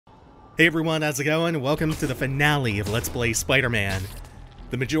Hey everyone, how's it going? Welcome to the finale of Let's Play Spider-Man.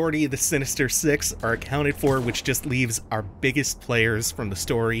 The majority of the Sinister Six are accounted for, which just leaves our biggest players from the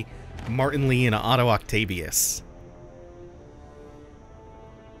story, Martin Lee and Otto Octavius.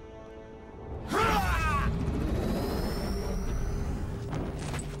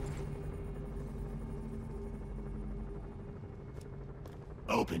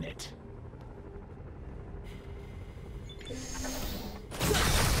 Open it.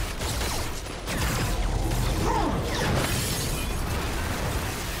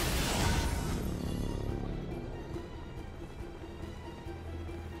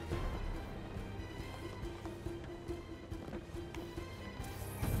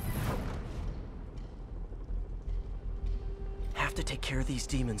 Have to take care of these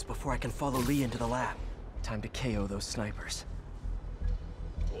demons before I can follow Lee into the lab. Time to KO those snipers.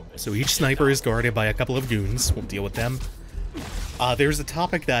 So each sniper is guarded by a couple of goons. We'll deal with them. There's a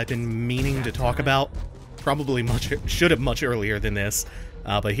topic that I've been meaning to talk about, probably should have much earlier than this,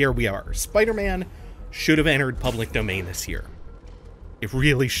 but here we are. Spider-Man should have entered public domain this year. It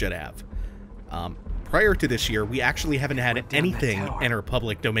really should have. Prior to this year, we actually haven't had anything enter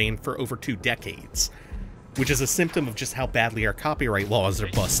public domain for over 2 decades, which is a symptom of just how badly our copyright laws are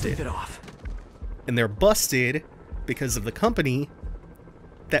busted. And they're busted because of the company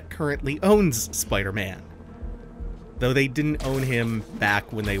that currently owns Spider-Man. Though they didn't own him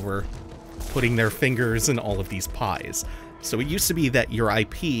back when they were putting their fingers in all of these pies. So it used to be that your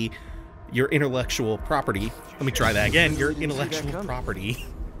IP, your intellectual property, let me try that again, your intellectual property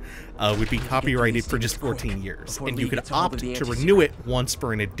would be copyrighted for just 14 years. And you could opt to renew it once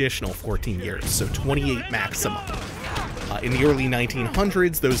for an additional 14 years, so 28 maximum. In the early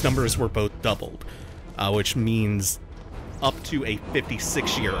 1900s, those numbers were both doubled, which means up to a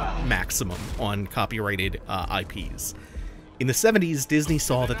 56-year maximum on copyrighted IPs. In the 70s, Disney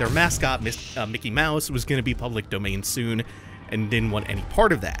saw that their mascot, Mickey Mouse, was going to be public domain soon, and didn't want any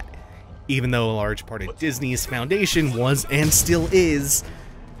part of that, even though a large part of Disney's foundation was, and still is,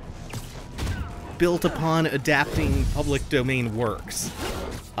 built upon adapting public domain works.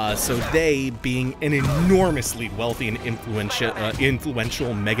 So they, being an enormously wealthy and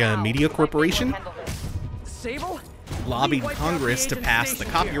influential mega media corporation, lobbied Congress to pass the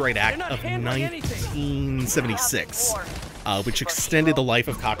Copyright Act of 1976, which extended the life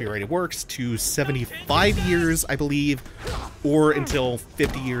of copyrighted works to 75 years, I believe, or until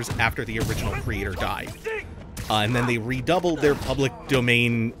 50 years after the original creator died. And then they redoubled their public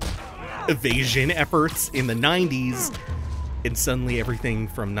domain evasion efforts in the 90s, and suddenly everything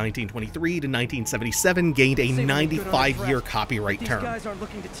from 1923 to 1977 gained a 95-year copyright term. These guys aren't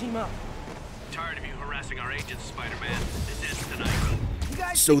looking to team up. Tired of you harassing our agents, Spider-Man. This ends tonight.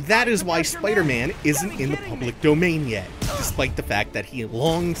 So that is why Spider-Man isn't in the public domain yet, despite the fact that he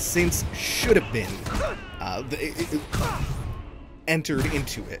long since should have been entered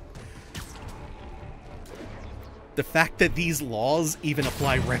into it. The fact that these laws even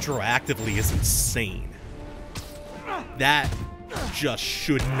apply retroactively is insane. That just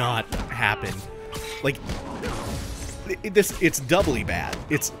should not happen. Like, it's doubly bad.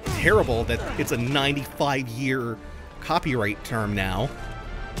 It's terrible that it's a 95-year copyright term now,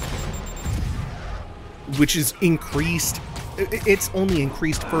 which is increased. It's only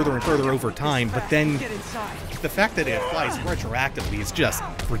increased further and further over time, but then the fact that it applies retroactively is just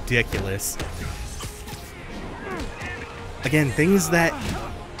ridiculous. Again, things that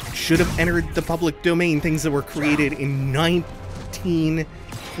should have entered the public domain, things that were created in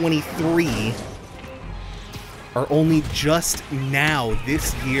 1923, are only just now,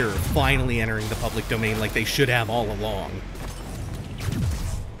 this year, finally entering the public domain like they should have all along.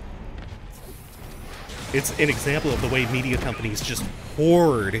 It's an example of the way media companies just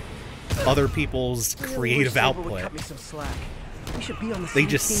hoard other people's creative output. They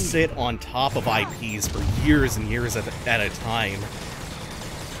just sit on top of IPs for years and years at a time.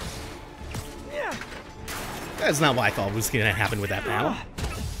 That's not what I thought was going to happen with that panel.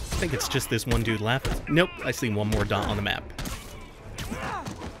 I think it's just this one dude left. Nope, I see one more dot on the map.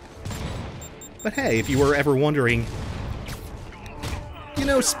 But hey, if you were ever wondering, you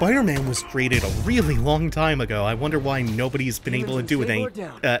know, Spider-Man was created a really long time ago. I wonder why nobody's been able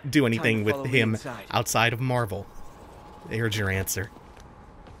to do anything with him outside of Marvel. There's your answer.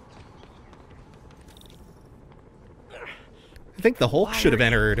 I think the Hulk should have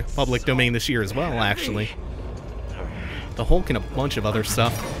entered public domain this year as well, actually. The Hulk and a bunch of other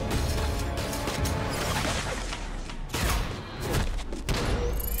stuff.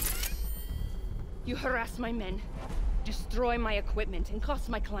 You harass my men, destroy my equipment, and cost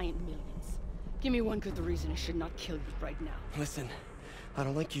my client millions. Give me one good reason I should not kill you right now. Listen, I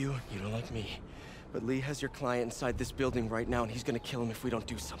don't like you, you don't like me. But Lee has your client inside this building right now, and he's gonna kill him if we don't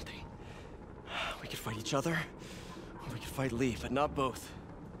do something. We could fight each other, or we could fight Lee, but not both.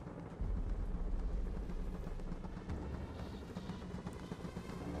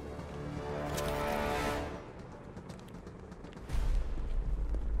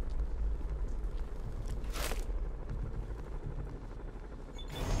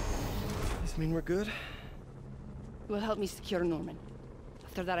 Does this mean we're good? You will help me secure Norman.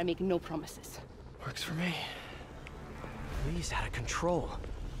 After that, I make no promises. Works for me. Lee's out of control.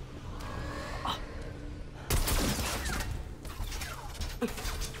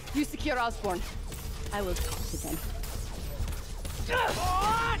 You secure Osborn. I will talk to them.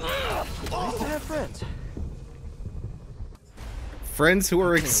 Nice to have friends. Friends who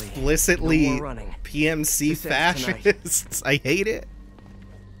are Okay, explicitly no more running. PMC This ends tonight. fascists. I hate it.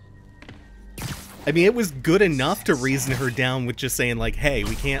 I mean, it was good enough to reason her down with just saying, like, hey,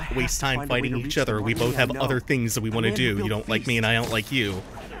 we can't waste time fighting each other. We both have other things that we want to do. You don't like me and I don't like you.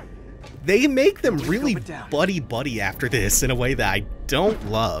 They make them really buddy-buddy after this in a way that I don't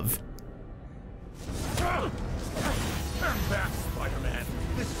love. Turn back, Spider-Man.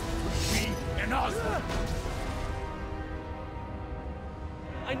 This is me and Osborn.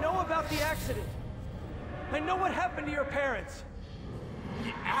 I know about the accident. I know what happened to your parents.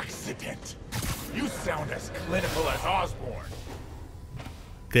 The accident? You sound as clinical as Osborn.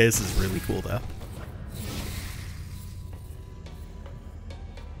 This is really cool, though.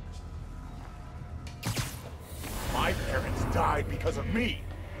 My parents died because of me.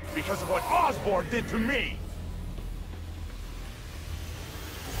 Because of what Osborn did to me.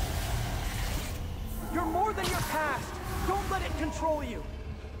 You're more than your past. Don't let it control you.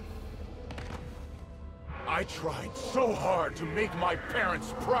 I tried so hard to make my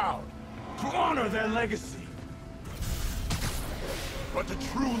parents proud. To honor their legacy. But to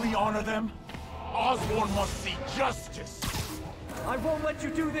truly honor them, Osborn must see justice. I won't let you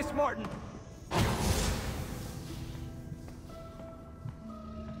do this, Martin.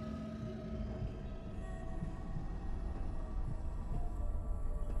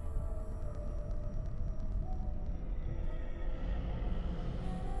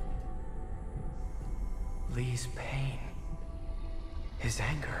 Lee's pain. His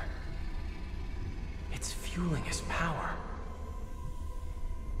anger. It's fueling his power.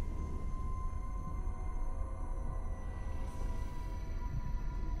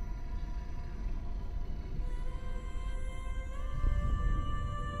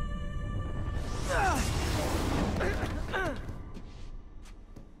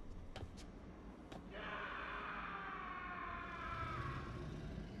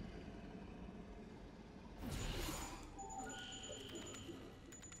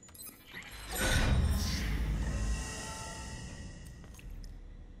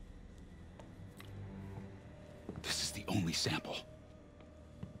 This is the only sample.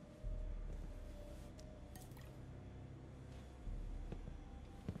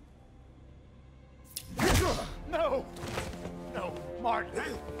 No! No, Martin!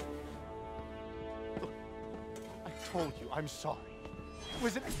 Look, I told you I'm sorry. It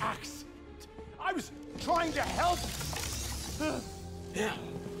was an accident. I was trying to help.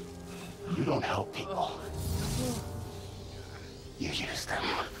 You don't help people. You use them.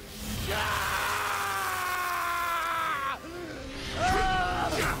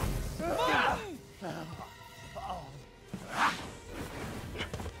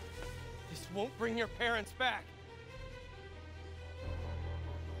 This won't bring your parents back.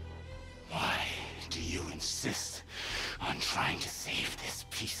 Why do you insist on trying to save this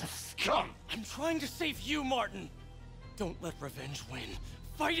piece of scum? I'm trying to save you, Martin. Don't let revenge win.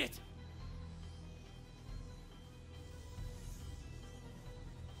 Fight it!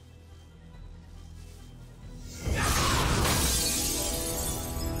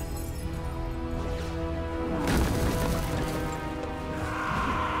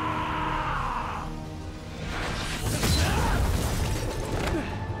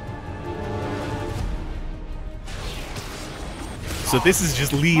 So this is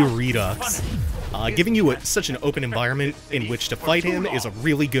just Lee Redux. Giving you such an open environment in which to fight him is a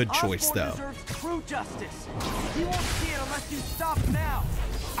really good choice, Osborn though. deserves true justice. He won't see it unless you stop now.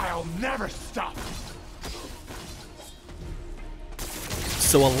 I'll never stop.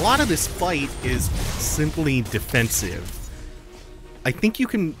 So a lot of this fight is simply defensive. I think you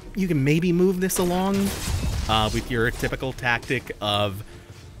can maybe move this along with your typical tactic of,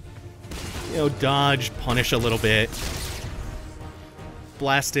 you know, dodge, punish a little bit,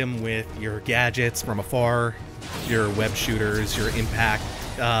 blast him with your gadgets from afar, your web shooters, your impact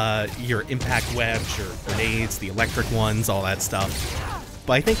webs, your grenades, the electric ones, all that stuff.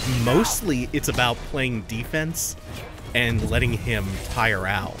 But I think mostly it's about playing defense and letting him tire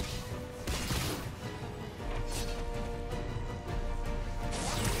out.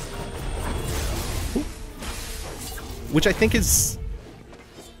 Which I think is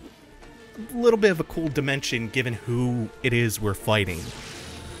a little bit of a cool dimension given who it is we're fighting.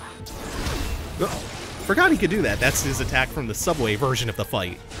 Oh, forgot he could do that. That's his attack from the subway version of the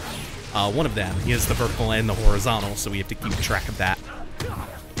fight. One of them. He has the vertical and the horizontal, so we have to keep track of that.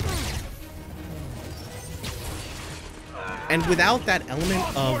 And without that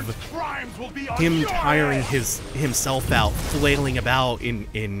element of him tiring himself out, flailing about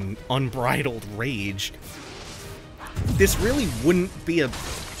in unbridled rage, this really wouldn't be a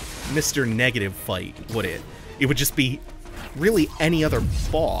Mr. Negative fight, would it? It would just be really any other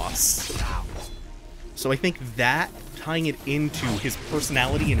boss. So I think that, tying it into his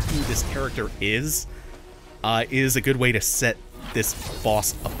personality and who this character is a good way to set this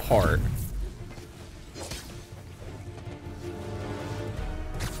boss apart.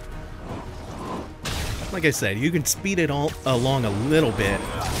 Like I said, you can speed it all along a little bit,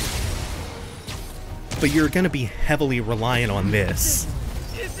 but you're going to be heavily reliant on this.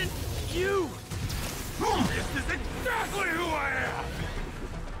 This isn't you! This is exactly who I am!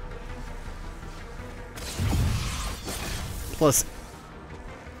 Plus,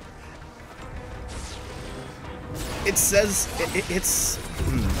 it says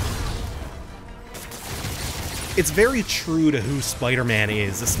it's very true to who Spider-Man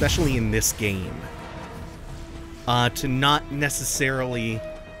is, especially in this game. To not necessarily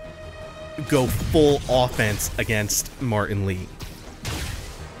go full offense against Martin Lee.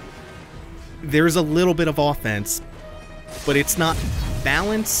 There's a little bit of offense, but it's not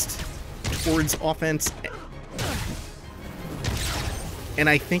balanced towards offense. And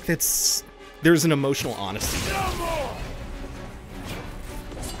I think there's an emotional honesty there.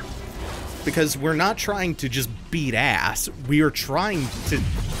 Because we're not trying to just beat ass, we are trying to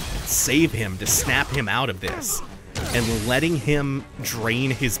save him, to snap him out of this. And letting him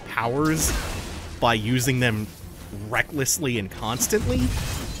drain his powers by using them recklessly and constantly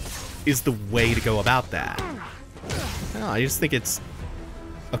is the way to go about that. No, I just think it's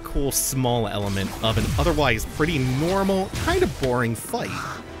a cool small element of an otherwise pretty normal, kind of boring fight.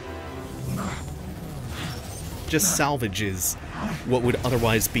 Just salvages what would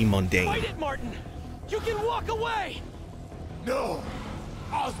otherwise be mundane. Fight it, Martin! You can walk away! No!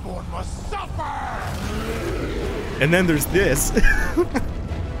 Osborn must suffer! And then there's this.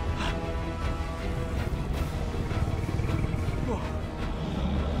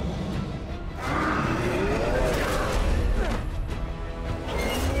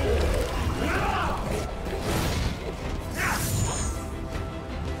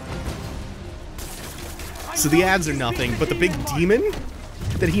 So the ads are nothing, but the big demon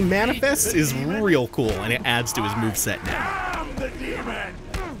that he manifests is real cool, and it adds to his moveset now. I'm the demon!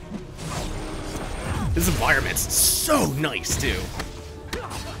 This environment's so nice, too.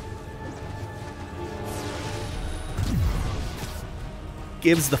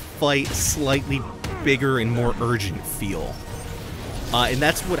 Gives the fight a slightly bigger and more urgent feel. And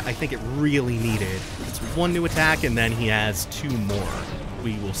that's what I think it really needed. It's one new attack, and then he has two more.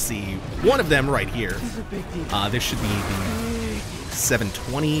 We will see one of them right here. This should be the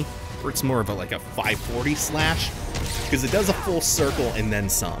 720, or it's more of like a 540 slash, because it does a full circle and then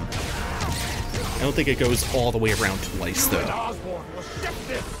some. I don't think it goes all the way around twice, though.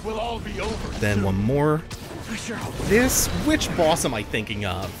 Then one more. This, which boss am I thinking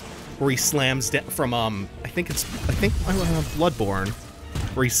of? Where he slams down from, I think Bloodborne,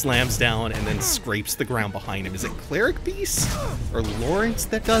 where he slams down and then scrapes the ground behind him. Is it Cleric Beast or Lawrence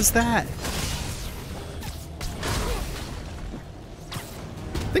that does that?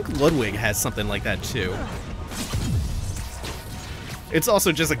 I think Ludwig has something like that too. It's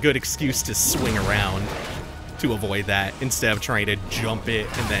also just a good excuse to swing around to avoid that instead of trying to jump it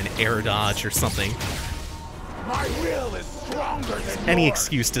and then air dodge or something. My will is stronger than Any yours.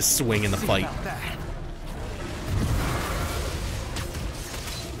 excuse to swing in the fight.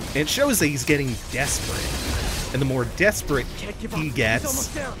 And it shows that he's getting desperate. And the more desperate he gets,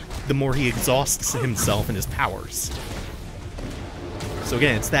 the more he exhausts himself and his powers. So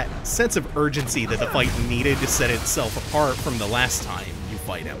again, it's that sense of urgency that the fight needed to set itself apart from the last time you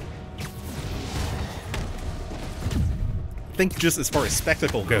fight him. I think just as far as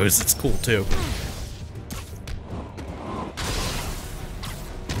spectacle goes, it's cool too.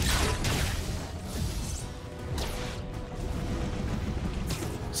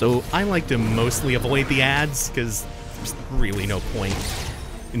 So I like to mostly avoid the ads, because there's really no point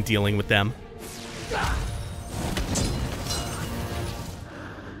in dealing with them.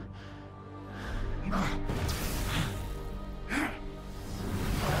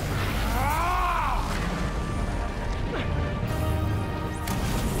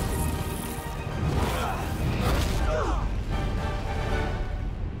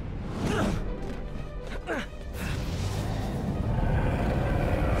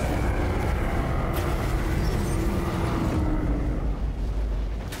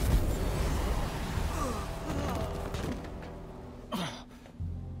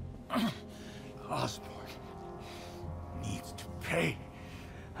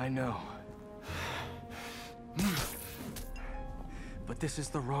 I know. But this is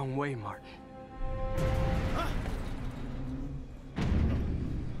the wrong way, Martin.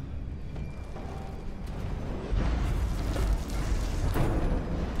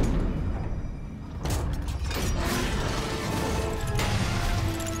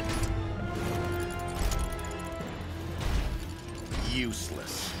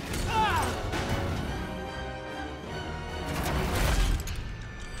 Useless.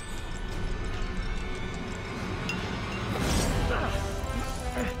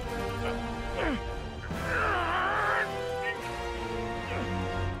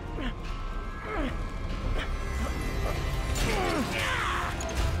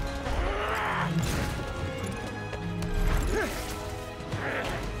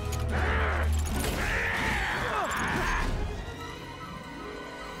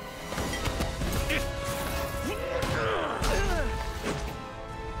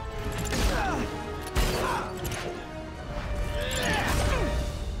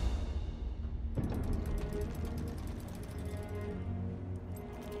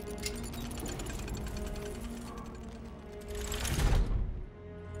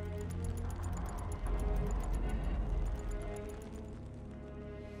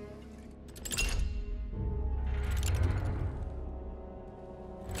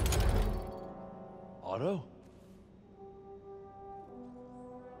 Otto?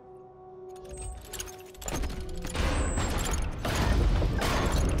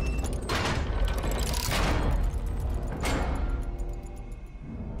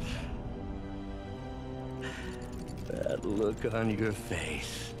 That look on your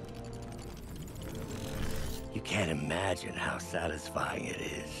face. You can't imagine how satisfying it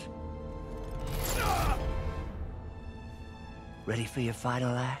is. Ready for your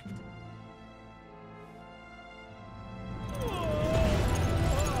final act?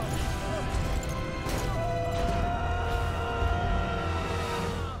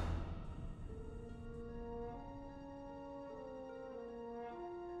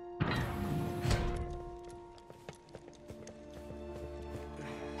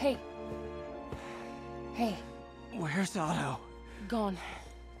 Hey. Hey. Where's Otto? Gone.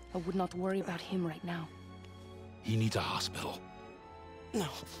 I would not worry about him right now. He needs a hospital. No.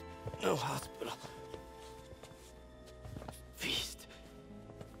 No hospital. Feast.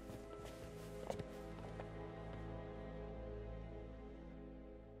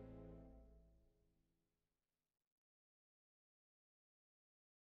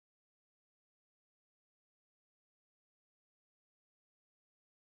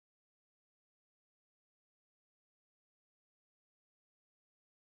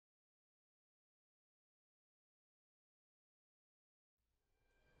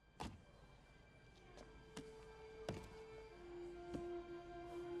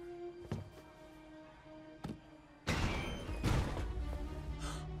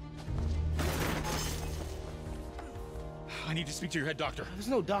 I need to speak to your head doctor. There's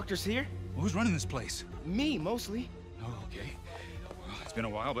no doctors here. Well, who's running this place? Me, mostly. Oh, okay. Well, it's been a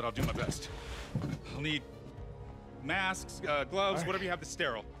while, but I'll do my best. I'll need masks, gloves, whatever you have that's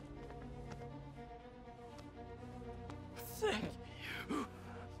sterile. Thank you.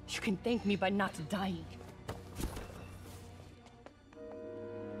 You can thank me by not dying.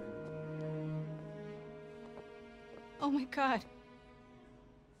 Oh my God.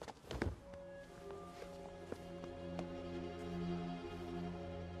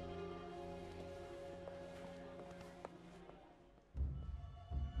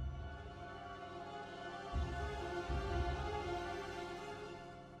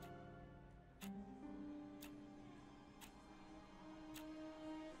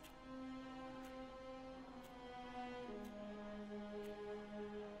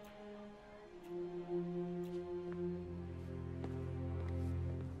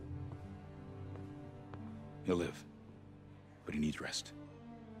 He'll live, but he needs rest.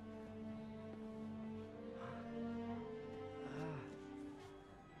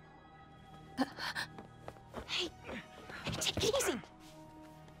 Hey, take it easy.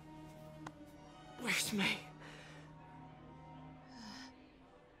 Where's May?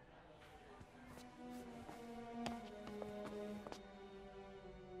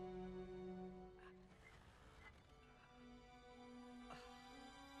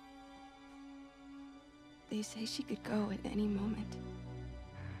 they say she could go at any moment.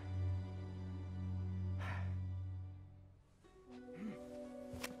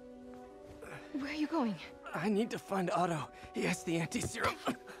 Where are you going? I need to find Otto. He has the anti-serum.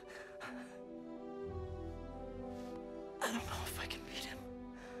 I don't know if I can beat him.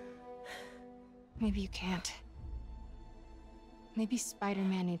 Maybe you can't. Maybe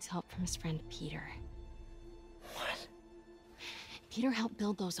Spider-Man needs help from his friend Peter. What? Peter helped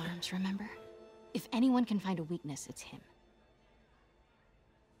build those arms, remember? If anyone can find a weakness, it's him.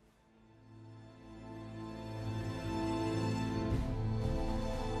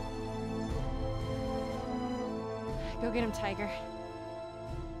 Go get him, Tiger.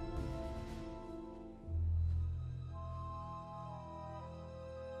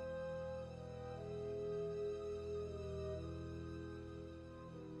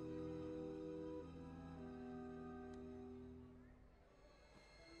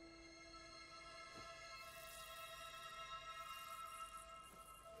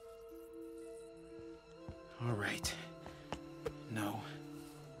 All right. No.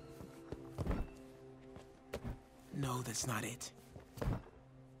 No, that's not it.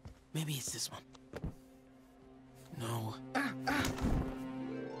 Maybe it's this one. No.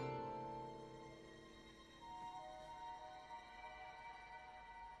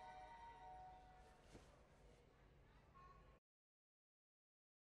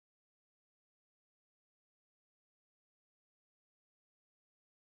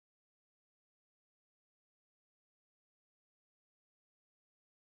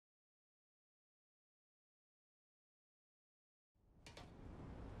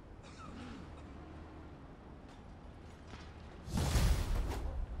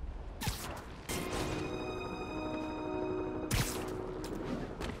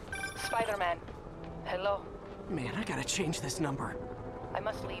 Spider-Man. Hello. Man, I gotta change this number. I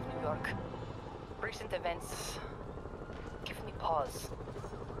must leave New York. Recent events give me pause.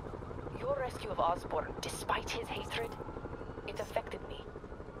 Your rescue of Osborn, despite his hatred, it affected me.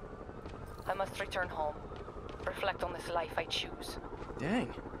 I must return home. Reflect on this life I choose.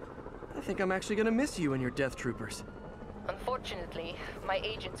 Dang. I think I'm actually gonna miss you and your death troopers. Unfortunately, my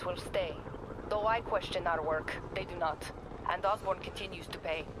agents will stay. Though I question our work, they do not. And Osborn continues to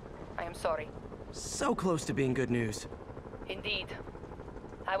pay. I am sorry. So close to being good news. Indeed.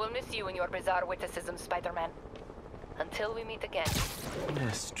 I will miss you and your bizarre witticism, Spider-Man. Until we meet again. What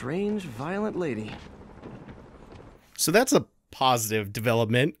a strange, violent lady. So that's a positive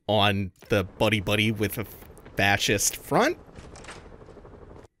development on the buddy-buddy with a fascist front.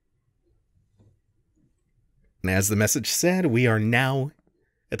 And as the message said, we are now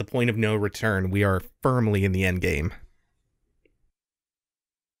at the point of no return. We are firmly in the endgame.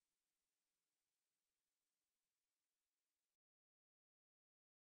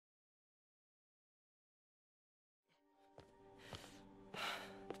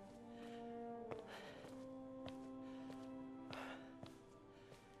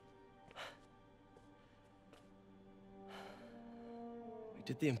 We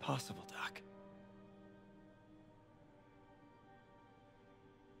did the impossible, Doc.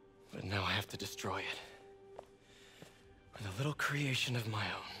 But now I have to destroy it. With a little creation of my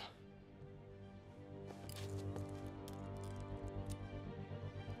own.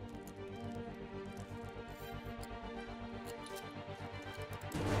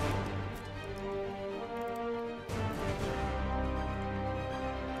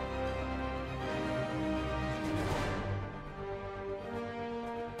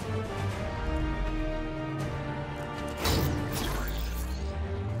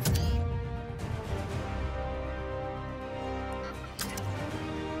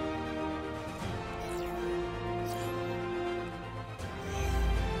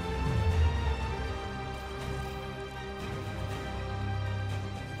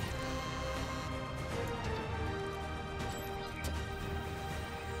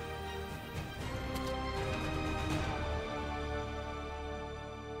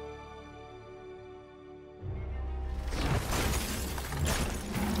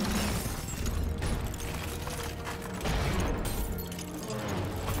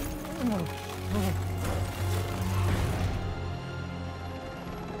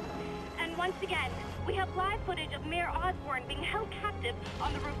 And once again, we have live footage of Mayor Osborn being held captive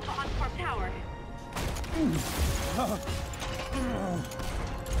on the roof of Oscorp Tower.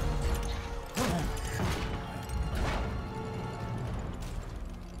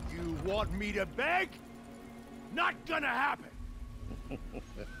 You want me to beg? Not gonna happen!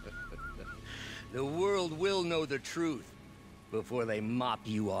 The world will know the truth before they mop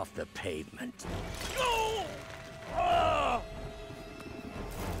you off the pavement. No! Ah!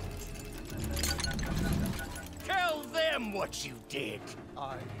 from what you did.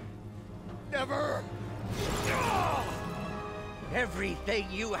 I never... Everything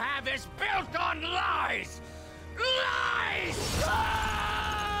you have is built on lies! Lies!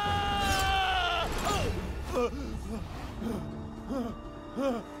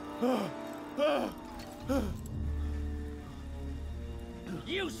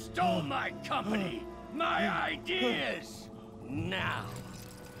 You stole my company, my ideas! Now,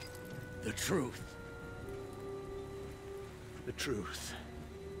 the truth. The truth.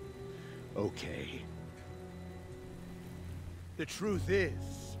 Okay. The truth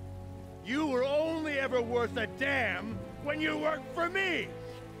is, you were only ever worth a damn when you worked for me!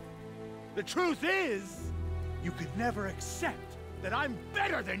 The truth is, you could never accept that I'm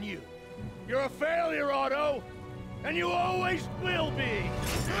better than you! You're a failure, Otto! And you always will be!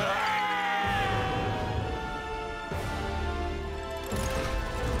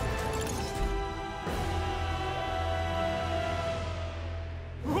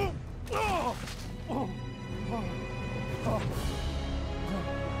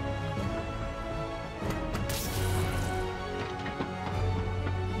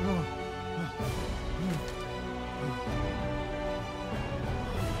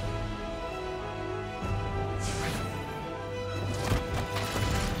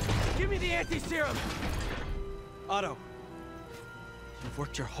 Give me the anti-serum! Otto, you've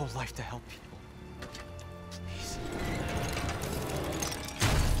worked your whole life to help people. Please.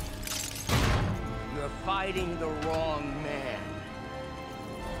 You're fighting the wrong man.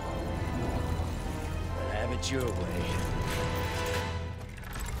 But have it your way.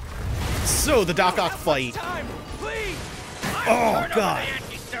 So, the Doc Ock fight. Time, please! Oh, God.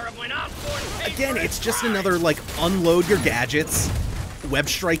 Again, it's just another, like, unload your gadgets, web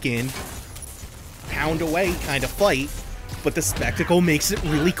strike in, pound away kind of fight, but the spectacle makes it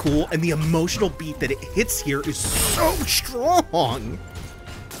really cool, and the emotional beat that it hits here is so strong!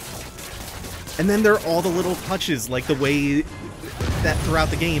 And then there are all the little touches, like the way that throughout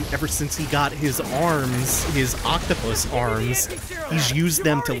the game, ever since he got his arms, his octopus arms, he's used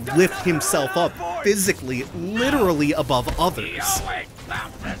them to lift himself up physically, literally above others.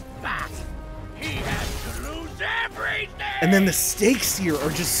 And then the stakes here are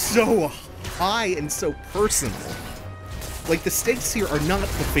just so high and so personal. Like, the stakes here are not the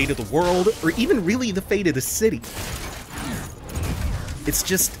fate of the world, or even really the fate of the city. It's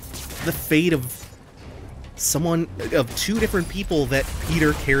just the fate of someone, of two different people that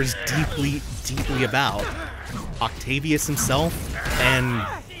Peter cares deeply, deeply about. Octavius himself and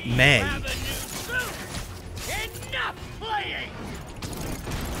May.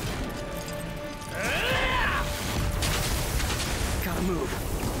 Gotta move.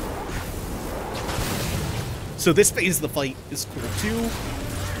 So this phase of the fight is cool too.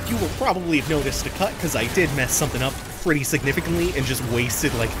 You will probably have noticed a cut, because I did mess something up pretty significantly and just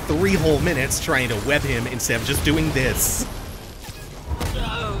wasted like 3 whole minutes trying to web him instead of just doing this.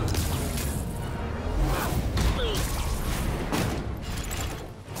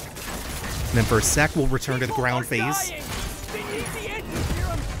 And then for a sec, we'll return to the ground phase. They need the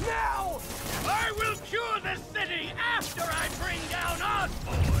anti-serum now! I will cure the city after I bring down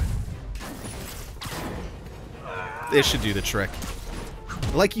Osborn! This should do the trick.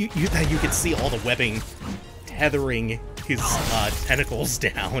 Like you can see all the webbing tethering his tentacles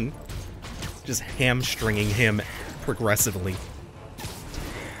down, just hamstringing him progressively.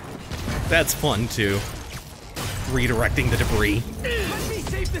 That's fun too. Redirecting the debris. Let me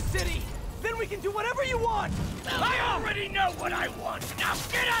save the city! Then we can do whatever you want! I already know what I want! Now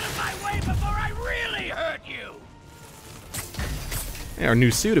get out of my way before I really hurt you! And our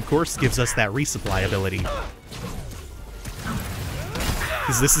new suit, of course, gives us that resupply ability.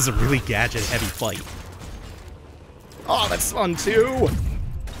 Because this is a really gadget-heavy fight. Oh, that's fun, too!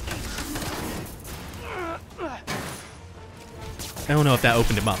 I don't know if that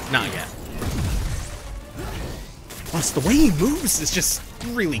opened him up. Not yet. Plus, the way he moves is just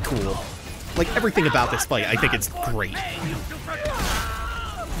really cool. Like, everything about this fight, I think it's great.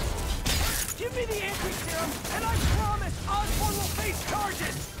 Give me the anti-serum, and I promise Osborn will face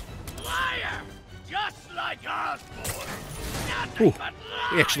charges! Liar! Just like Osborn! Ooh,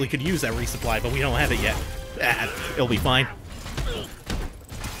 we actually could use that resupply, but we don't have it yet. It'll be fine.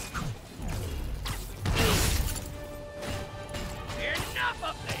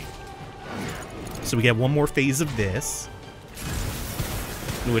 So we get one more phase of this,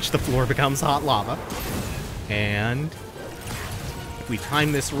 in which the floor becomes hot lava. And if we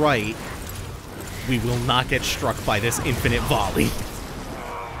time this right, we will not get struck by this infinite volley.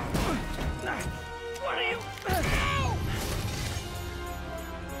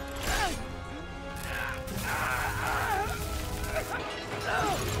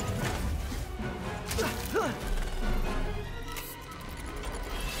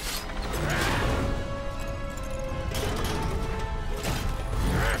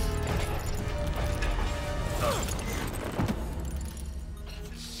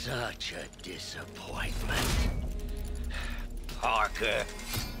 Such a disappointment. Parker.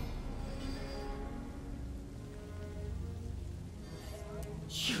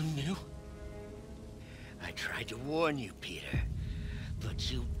 You knew? I tried to warn you, Peter,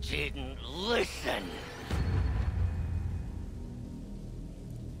 but you didn't listen.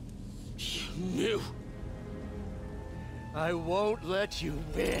 You knew. I won't let you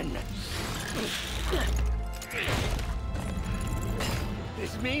win.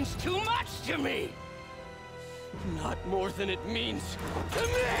 This means too much to me! Not more than it means to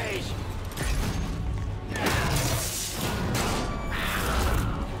me!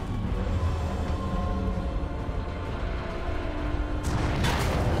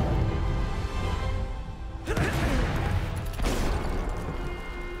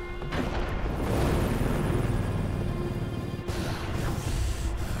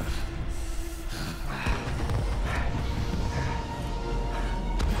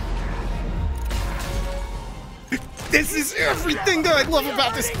 This is everything that I love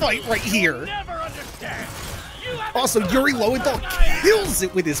about this fight right here. Also, Yuri Lowenthal kills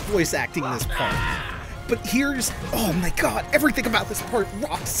it with his voice acting in this part. But here's, oh my god, everything about this part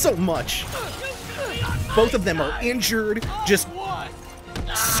rocks so much. Both of them are injured, just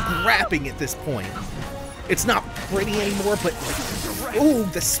scrapping at this point. It's not pretty anymore, but oh,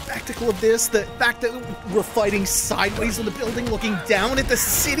 the spectacle of this, the fact that we're fighting sideways in the building, looking down at the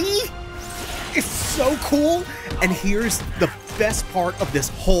city. It's so cool, and here's the best part of this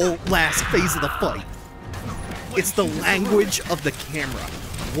whole last phase of the fight. It's the language of the camera.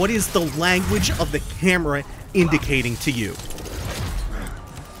 What is the language of the camera indicating to you?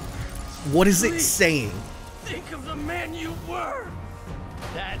 What is it saying? Think of the man you were!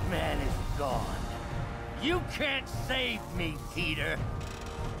 That man is gone. You can't save me, Peter.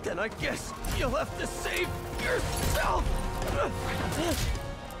 Then I guess you'll have to save yourself!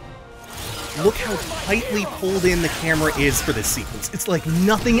 Look how tightly pulled in the camera is for this sequence. It's like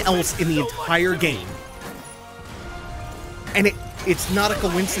nothing else in the entire game. And it's not a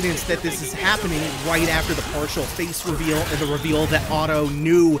coincidence that this is happening right after the partial face reveal and the reveal that Otto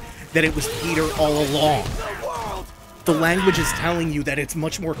knew that it was Peter all along. The language is telling you that it's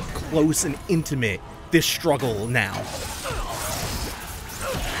much more close and intimate, this struggle now.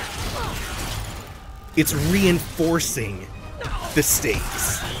 It's reinforcing the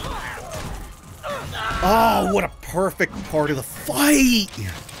stakes. Oh, what a perfect part of the fight!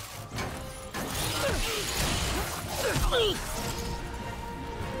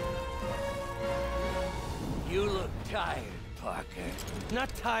 You look tired, Parker. Not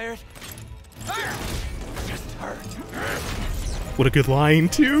tired. Just hurt. What a good line,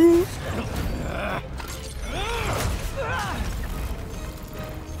 too!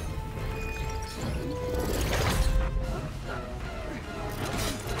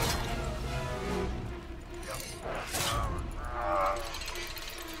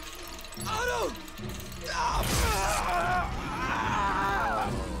 Otto!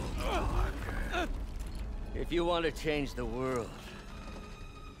 If you want to change the world,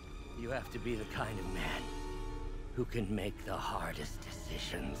 you have to be the kind of man who can make the hardest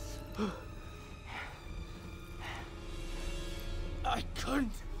decisions. I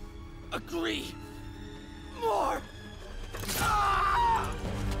couldn't agree more. No!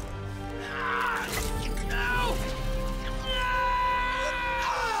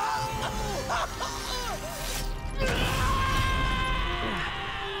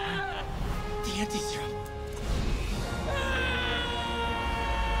 The anti-serum.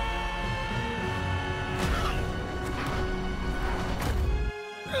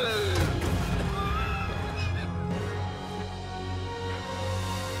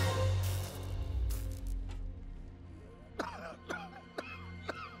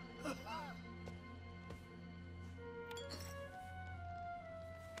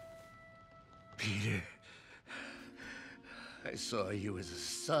 Peter, I saw you as a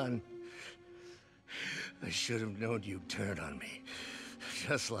son. I should have known you'd turn on me,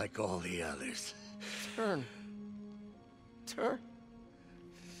 just like all the others. Turn. Turn?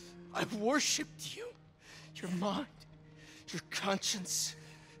 I've worshipped you. Your mind, your conscience,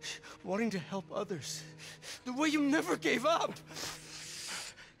 wanting to help others. The way you never gave up.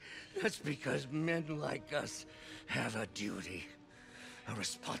 That's because men like us have a duty, a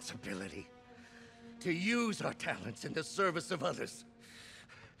responsibility, to use our talents in the service of others.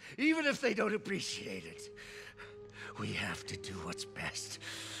 Even if they don't appreciate it, we have to do what's best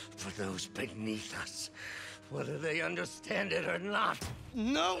for those beneath us, whether they understand it or not.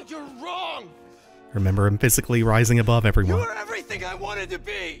 No, you're wrong! Remember him physically rising above everyone. You were everything I wanted to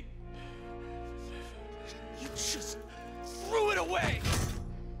be! You just threw it away!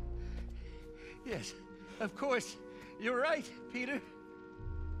 Yes, of course. You're right, Peter.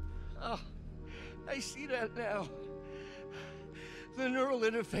 Oh, I see that now. The neural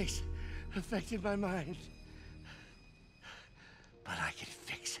interface affected my mind. But I can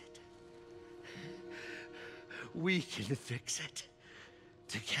fix it. We can fix it.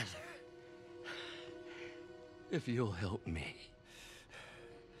 Together. If you'll help me.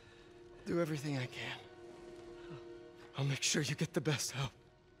 Do everything I can. I'll make sure you get the best help.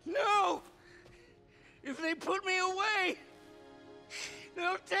 No! If they put me away,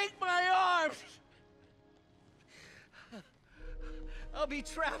 they'll take my arms! I'll be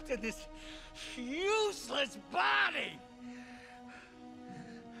trapped in this useless body!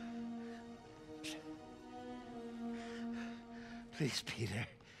 Please, Peter.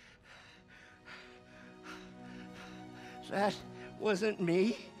 That wasn't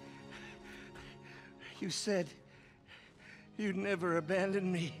me. You said you'd never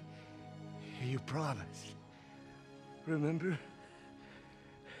abandon me. You promised. Remember?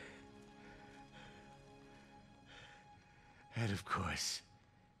 And of course,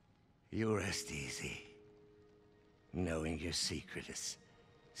 you rest easy, knowing your secret is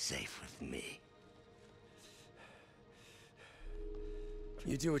safe with me.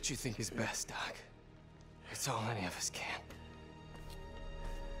 You do what you think is best, Doc. It's all any of us can.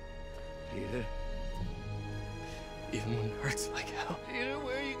 Peter? Even when it hurts like hell. Peter,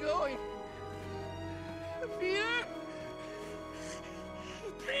 where are you going? Peter?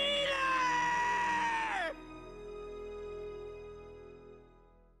 Peter!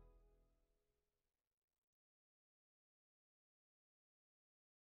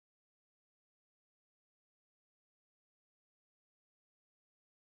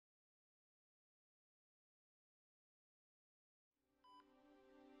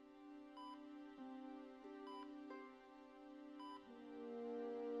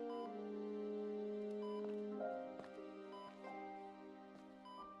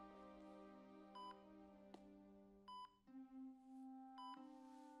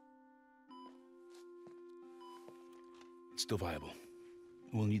 It's still viable.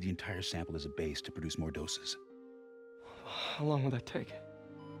 We'll need the entire sample as a base to produce more doses. How long will that take?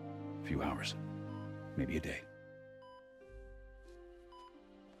 A few hours. Maybe a day.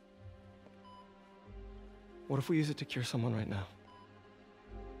 What if we use it to cure someone right now?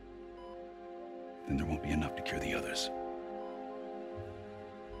 Then there won't be enough to cure the others.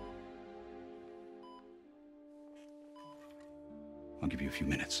 I'll give you a few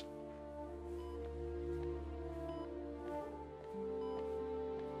minutes.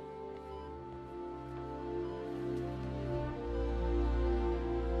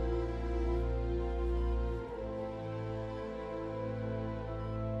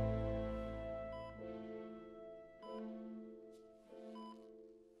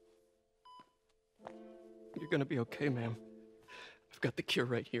 You're gonna be okay, ma'am. I've got the cure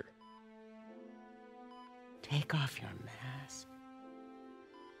right here. Take off your mask.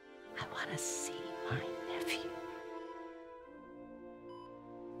 I want to see my nephew.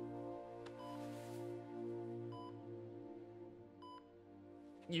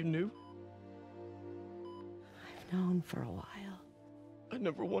 You knew? I've known for a while. I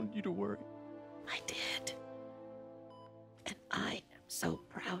never wanted you to worry. I did. And I am so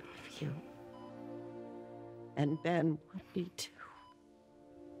proud of you. And Ben would be too.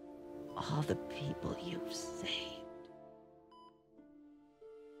 All the people you've saved.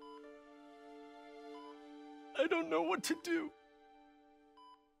 I don't know what to do.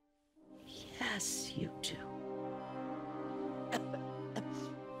 Yes, you do.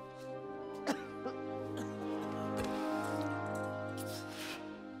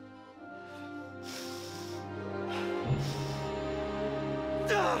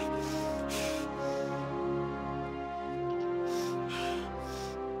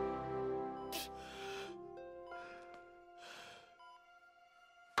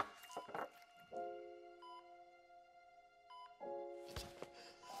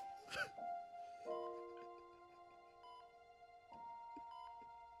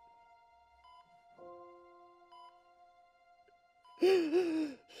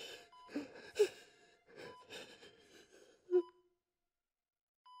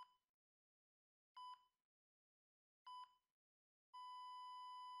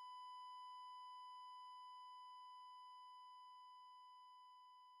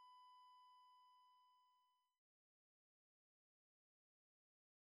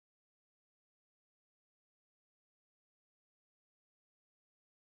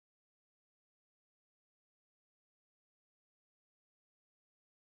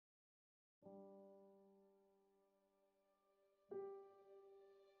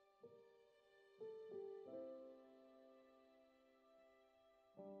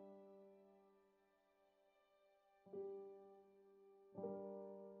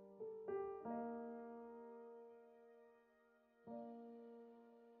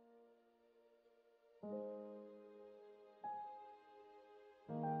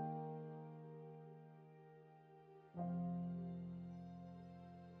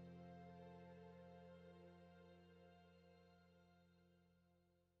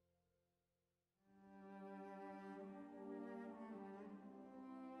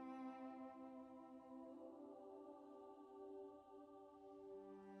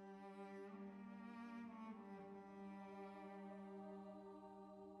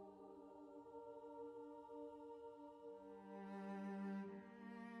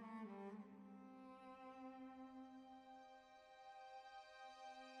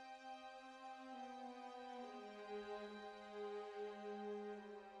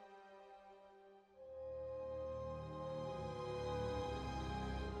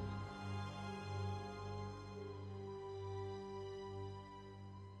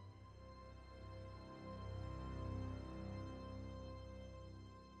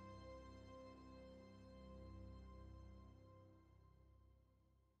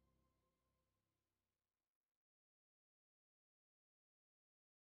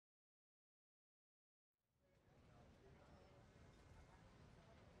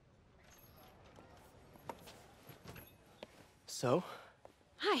 So?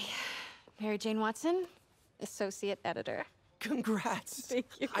 Hi, Mary Jane Watson, associate editor. Congrats. Thank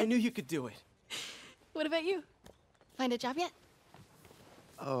you. I knew you could do it. What about you? Find a job yet?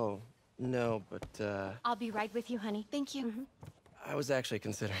 Oh, no, but, I'll be right with you, honey. Thank you. I was actually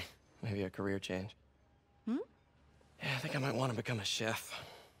considering maybe a career change. Hmm? Yeah, I think I might want to become a chef.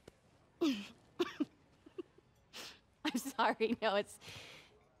 I'm sorry, no, it's...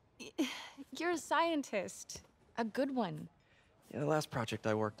 You're a scientist. A good one. Yeah, the last project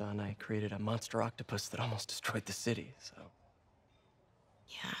I worked on, I created a monster octopus that almost destroyed the city, so...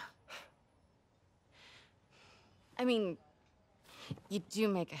 Yeah. I mean, you do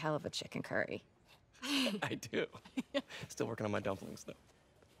make a hell of a chicken curry. I do. Still working on my dumplings, though.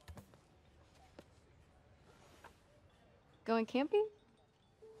 Going camping?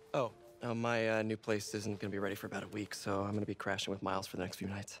 Oh, my new place isn't gonna be ready for about a week, so I'm gonna be crashing with Miles for the next few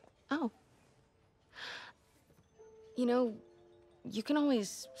nights. Oh. You know, you can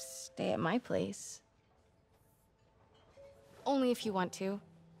always stay at my place. Only if you want to.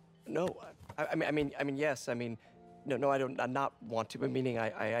 No, I mean, yes. I mean, no, I don't. I not want to. But meaning,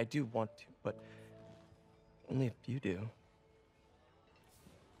 I do want to, but only if you do.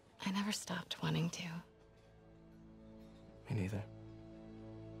 I never stopped wanting to. Me neither.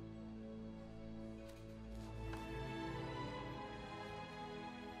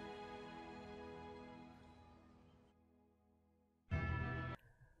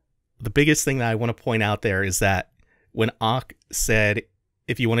 The biggest thing that I want to point out there is that when Ock said,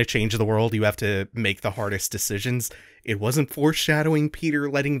 if you want to change the world, you have to make the hardest decisions, it wasn't foreshadowing Peter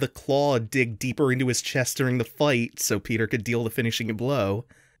letting the claw dig deeper into his chest during the fight so Peter could deal the finishing blow.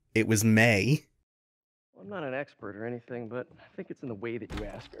 It was May. Well, I'm not an expert or anything, but I think it's in the way that you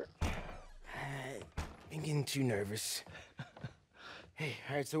ask her. I'm getting too nervous. Hey,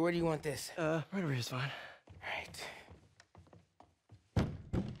 all right, so where do you want this? Right over here's fine. All right.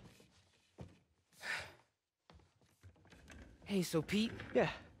 Hey, so Pete? Yeah?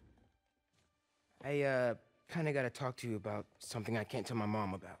 I, kinda gotta talk to you about something I can't tell my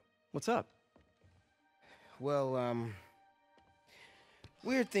mom about. What's up? Well,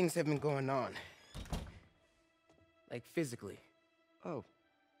 weird things have been going on. Like, physically. Oh.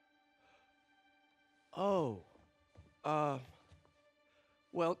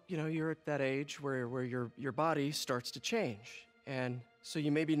 Well, you know, you're at that age where your body starts to change. And so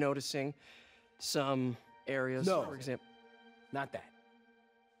you may be noticing some areas, No. for example... Not that.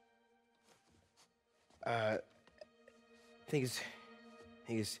 I think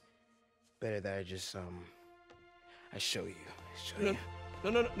it's better that I just, I show you. No.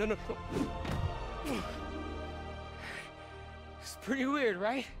 It's pretty weird,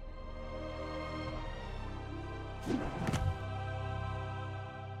 right?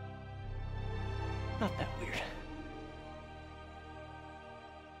 Not that weird.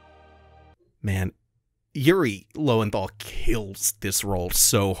 Man, Yuri Lowenthal kills this role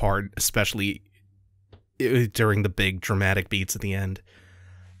so hard, especially during the big dramatic beats at the end.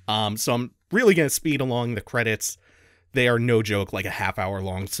 So I'm really going to speed along the credits. They are no joke, like a half hour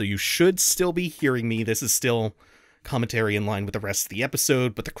long, so you should still be hearing me. This is still commentary in line with the rest of the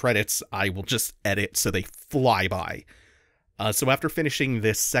episode, but the credits I will just edit so they fly by. So after finishing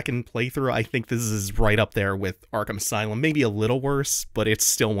this second playthrough, I think this is right up there with Arkham Asylum. Maybe a little worse, but it's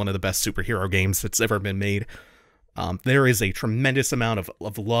still one of the best superhero games that's ever been made. There is a tremendous amount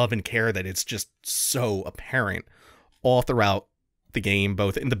of love and care that is just so apparent all throughout the game,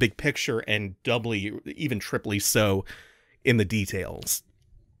 both in the big picture and doubly, even triply so, in the details.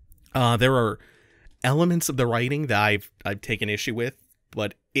 There are elements of the writing that I've taken issue with,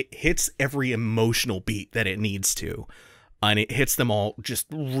 but it hits every emotional beat that it needs to. And it hits them all just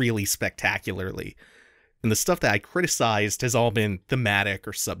really spectacularly. And the stuff that I criticized has all been thematic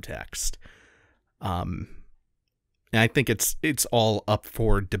or subtext. And I think it's all up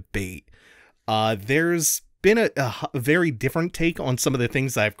for debate. There's been a very different take on some of the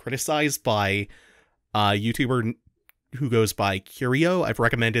things I've criticized by a YouTuber who goes by Curio. I've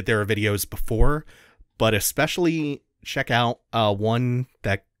recommended their videos before, but especially check out one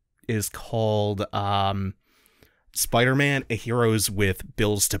that is called... Spider-Man, a heroes with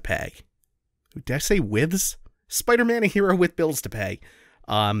bills to pay. Did I say withs? Spider-Man, a hero with bills to pay.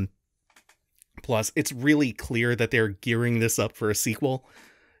 Plus, it's really clear that they're gearing this up for a sequel,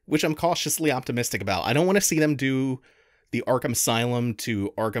 which I'm cautiously optimistic about. I don't want to see them do the Arkham Asylum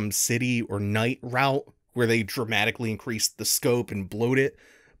to Arkham City or Night route, where they dramatically increase the scope and bloat it,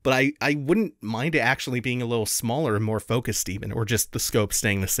 but I wouldn't mind it actually being a little smaller and more focused even, or just the scope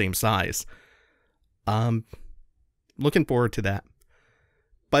staying the same size. Looking forward to that.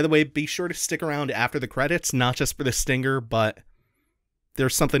 By the way, be sure to stick around after the credits, not just for the stinger, but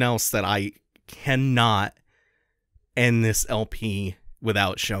there's something else that I cannot end this LP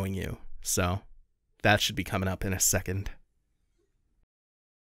without showing you. So that should be coming up in a second.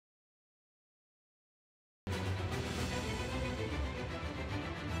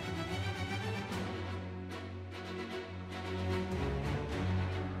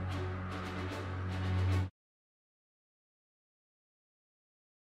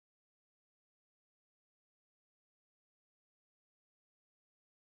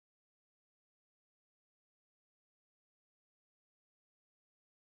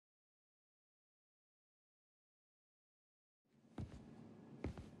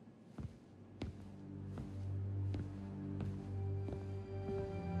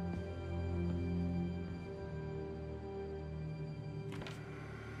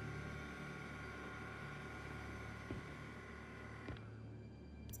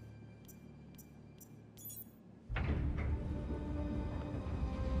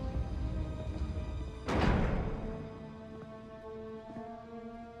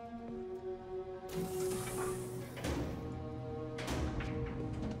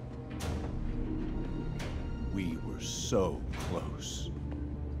 We were so close.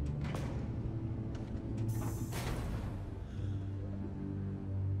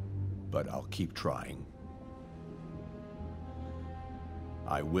 But I'll keep trying.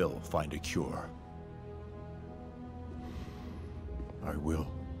 I will find a cure. I will.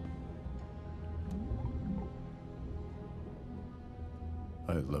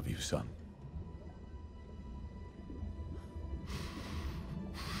 I love you, son.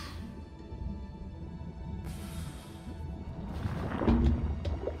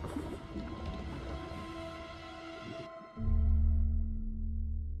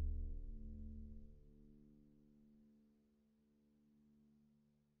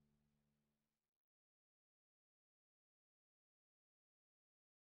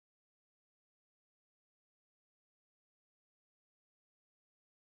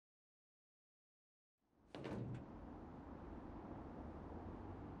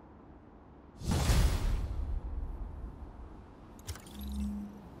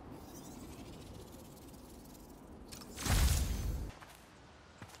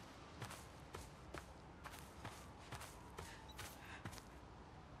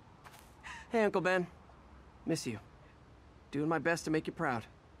 Hey, Uncle Ben. Miss you. Doing my best to make you proud.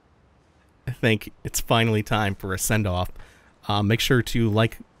 I think it's finally time for a send-off. Make sure to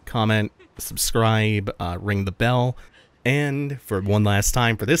like, comment, subscribe, ring the bell. And for one last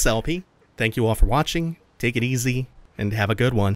time for this LP, thank you all for watching, take it easy, and have a good one.